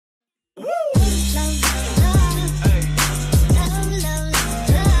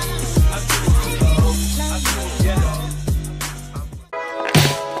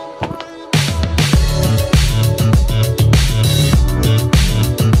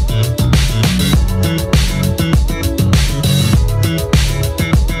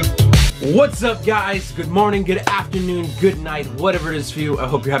What's up, guys? Good morning, good afternoon, good night, whatever it is for you. I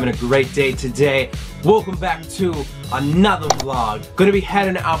hope you're having a great day today. Welcome back to another vlog. Gonna be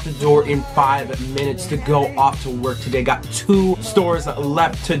heading out the door in 5 minutes to go off to work today. Got 2 stores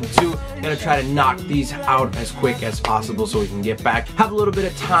left to do. Gonna try to knock these out as quick as possible so we can get back. Have a little bit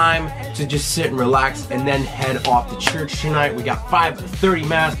of time to just sit and relax and then head off to church tonight. We got 5:30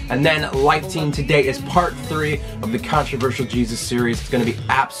 mass and then Life Team today is part 3 of the Controversial Jesus series. It's gonna be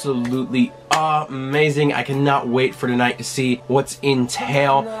absolutely amazing. I cannot wait for tonight to see what's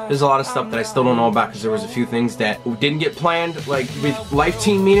entail. There's a lot of stuff that I still don't know about because there was a few things that didn't get planned. Like with Life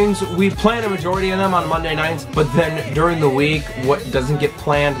Team meetings, we plan a majority of them on Monday nights, but then during the week, what doesn't get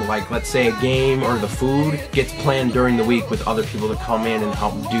planned, like let's say a game or the food, gets planned during the week with other people to come in and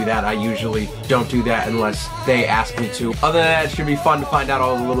help do that. I usually don't do that unless they ask me to. Other than that, it should be fun to find out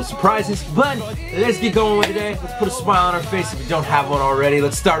all the little surprises. But let's get going with today. Let's put a smile on our face if you don't have one already.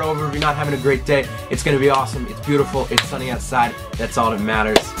 Let's start over if you're not having a great day. It's gonna be awesome. It's beautiful. It's sunny outside. That's all that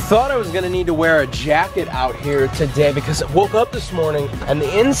matters. Thought I was gonna need to wear a jacket out here today because I woke up this morning and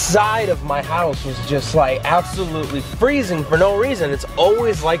the inside of my house was just like absolutely freezing for no reason. It's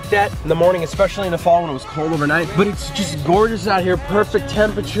always like that in the morning, especially in the fall when it was cold overnight. But it's just gorgeous out here. Perfect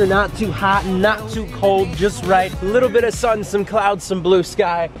temperature, not too hot, not too cold, just right. A little bit of sun, some clouds, some blue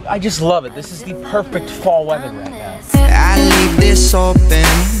sky. I just love it. This is the perfect fall weather right now. I leave this open,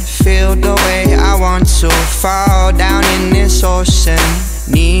 feel the way I want to, fall down in this ocean.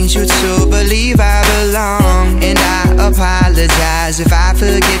 Need you to believe I belong, and I apologize if I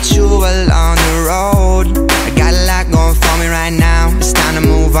forget you along the road. I got a lot going for me right now. It's time to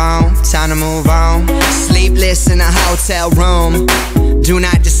move on, time to move on. Sleepless in a hotel room. Do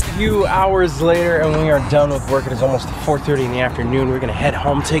not just. A few hours later, and we are done with work. It is almost 4:30 in the afternoon. We're gonna head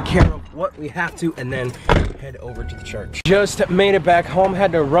home, take care of what we have to, and then head over to the church. Just made it back home.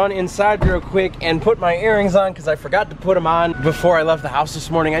 Had to run inside real quick and put my earrings on because I forgot to put them on before I left the house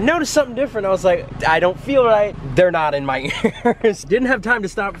this morning. I noticed something different. I was like, I don't feel right. They're not in my ears. Didn't have time to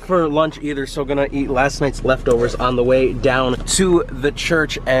stop for lunch either, so gonna eat last night's leftovers on the way down to the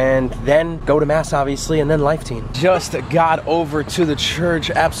church and then go to mass, obviously, and then Life Team. Just got over to the church.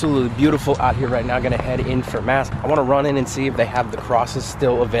 Absolutely beautiful out here right now. Gonna head in for mass. I want to run in and see if they have the crosses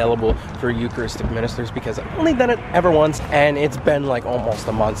still available for Eucharistic ministers because I've only done it ever once and it's been like almost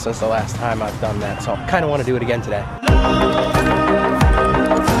a month since the last time I've done that, so kind of want to do it again today.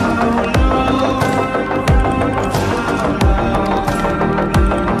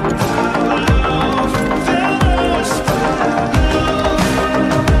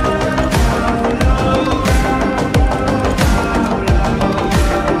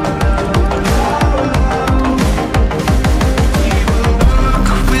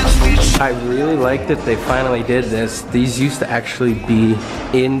 I really like that they finally did this. These used to actually be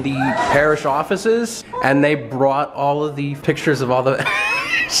in the parish offices, and they brought all of the pictures of all the...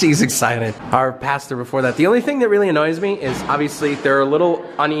 She's excited. Our pastor before that. The only thing that really annoys me is obviously they're a little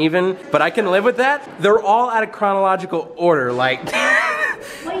uneven, but I can live with that. They're all out of chronological order, like...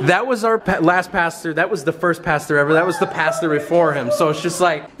 That was our last pastor. That was the first pastor ever. That was the pastor before him. So it's just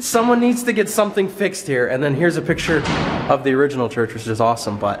like, someone needs to get something fixed here. And then here's a picture of the original church, which is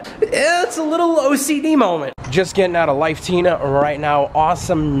awesome, but it's a little OCD moment. Just getting out of Life Team right now.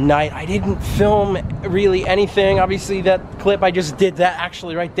 Awesome night. I didn't film really anything. Obviously that clip, I just did that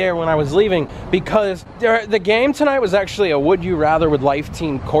actually right there when I was leaving because the game tonight was actually a Would You Rather with Life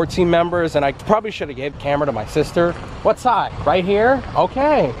Team core team members, and I probably should have gave the camera to my sister. What side? Right here?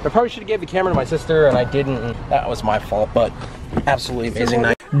 Okay. I probably should have gave the camera to my sister and I didn't. That was my fault, but absolutely amazing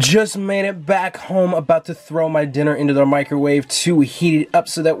night. Just made it back home, about to throw my dinner into the microwave to heat it up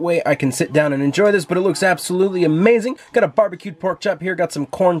so that way I can sit down and enjoy this, but it looks absolutely amazing. Got a barbecued pork chop here, got some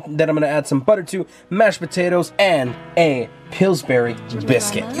corn that I'm gonna add some butter to, mashed potatoes, and a Pillsbury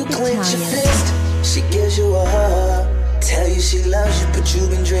biscuit. You clench your fist, she gives you a hug. Tell you she loves you, but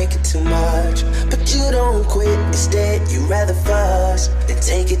you've been drinking too much. But you don't quit, instead you rather fuss than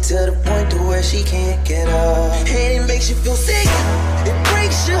take it to the point to where she can't get up. And it makes you feel sick, it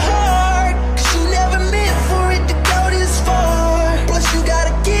breaks your heart, 'cause you never meant for it to go this far. Plus you got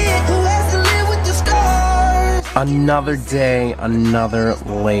a kid who has to live with the scars. Another day, another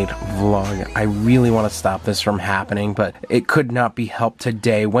late vlog. I really want to stop this from happening, but it could not be helped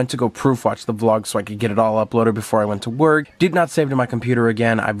today. Went to go proof watch the vlog so I could get it all uploaded before I went to work. Did not save to my computer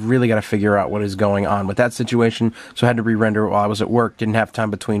again. I've really got to figure out what is going on with that situation, so I had to re-render it while I was at work. Didn't have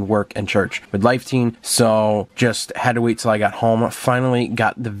time between work and church with Life Team, so just had to wait till I got home. Finally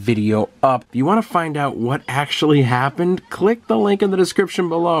got the video up. If you want to find out what actually happened, click the link in the description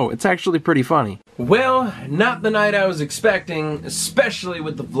below. It's actually pretty funny. Well, not the the night I was expecting, especially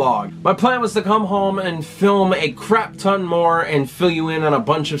with the vlog. My plan was to come home and film a crap ton more and fill you in on a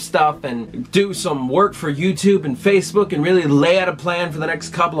bunch of stuff and do some work for YouTube and Facebook and really lay out a plan for the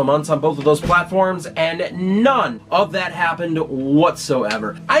next couple of months on both of those platforms, and none of that happened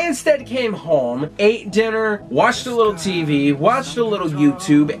whatsoever. I instead came home, ate dinner, watched a little TV, watched a little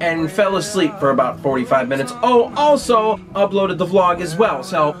YouTube, and fell asleep for about 45 minutes. Oh, also uploaded the vlog as well.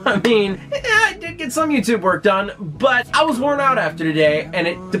 So, I mean, I did get some YouTube work done, but I was worn out after today,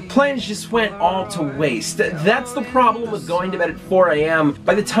 and the plans just went all to waste. That's the problem with going to bed at 4 a.m.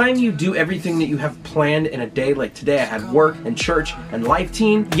 By the time you do everything that you have planned in a day, like today I had work and church and life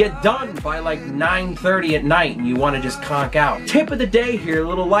team, you get done by like 9:30 at night and you want to just conk out. Tip of the day here,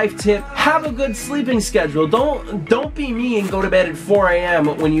 little life tip, have a good sleeping schedule. Don't be me and go to bed at 4 a.m.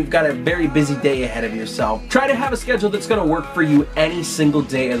 when you've got a very busy day ahead of yourself. Try to have a schedule that's going to work for you any single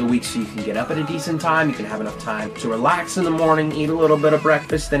day of the week so you can get up at a decent time, you can have enough time to relax in the morning, eat a little bit of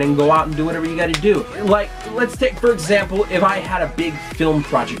breakfast, and then go out and do whatever you got to do. Like, let's take for example, if I had a big film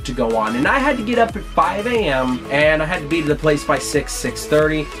project to go on and I had to get up at 5 a.m. and I had to be to the place by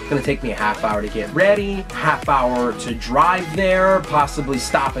 6:30, it's going to take me a half hour to get ready, half hour to drive there, possibly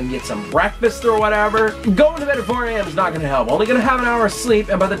stop and get some breakfast or whatever. Going to bed at 4 a.m. is not going to help. Only going to have an hour of sleep,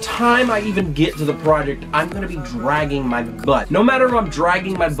 and by the time I even get to the project, I'm going to be dragging my butt. No matter if I'm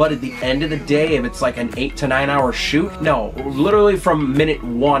dragging my butt at the end of the day, if it's like an 8 to 9 hour shoot, no, literally from minute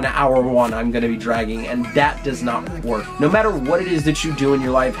 1, hour 1, I'm going to be dragging, and that does not work. No matter what it is that you do in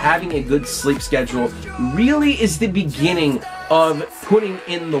your life, having a good sleep schedule really is the beginning of putting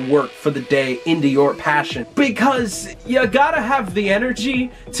in the work for the day into your passion, because you gotta have the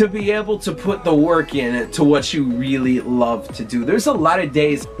energy to be able to put the work in to what you really love to do. There's a lot of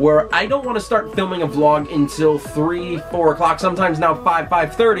days where I don't want to start filming a vlog until 3, 4 o'clock, sometimes now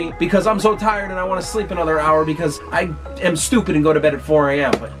 5:30, because I'm so tired and I want to sleep another hour because I am stupid and go to bed at 4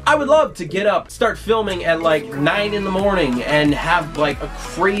 a.m. But I would love to get up, start filming at like 9 in the morning and have like a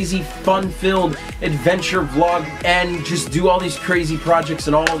crazy fun-filled adventure vlog and just do all these crazy projects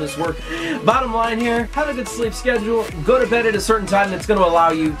and all this work. Bottom line here, have a good sleep schedule, go to bed at a certain time that's going to allow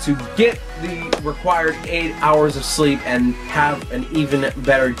you to get the required 8 hours of sleep and have an even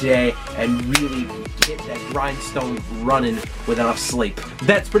better day and really get that grindstone running with enough sleep.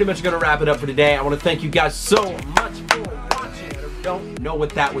 That's pretty much going to wrap it up for today. I want to thank you guys so much for watching. I don't know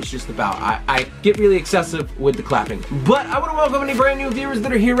what that was just about. I get really excessive with the clapping. But I want to welcome any brand new viewers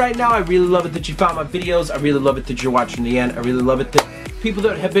that are here right now. I really love it that you found my videos. I really love it that you're watching the end. I really love it that people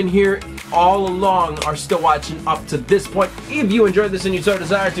that have been here all along are still watching up to this point. If you enjoyed this and you so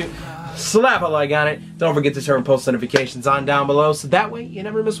desire to, slap a like on it. Don't forget to turn post notifications on down below so that way you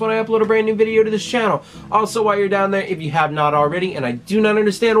never miss when I upload a brand new video to this channel. Also, while you're down there, if you have not already, and I do not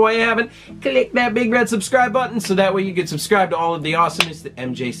understand why you haven't, click that big red subscribe button so that way you get subscribed to all of the awesomeness that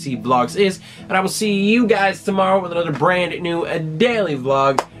MJC Vlogs is. And I will see you guys tomorrow with another brand new daily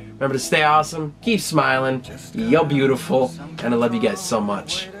vlog. Remember to stay awesome, keep smiling, you're beautiful, and I love you guys so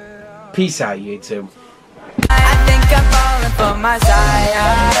much. Peace out, YouTube. I think I'm falling for my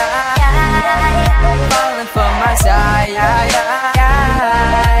side. Falling for my side.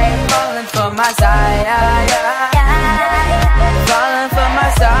 Falling for my side. Falling for my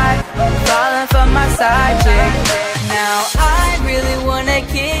side. Falling for my side.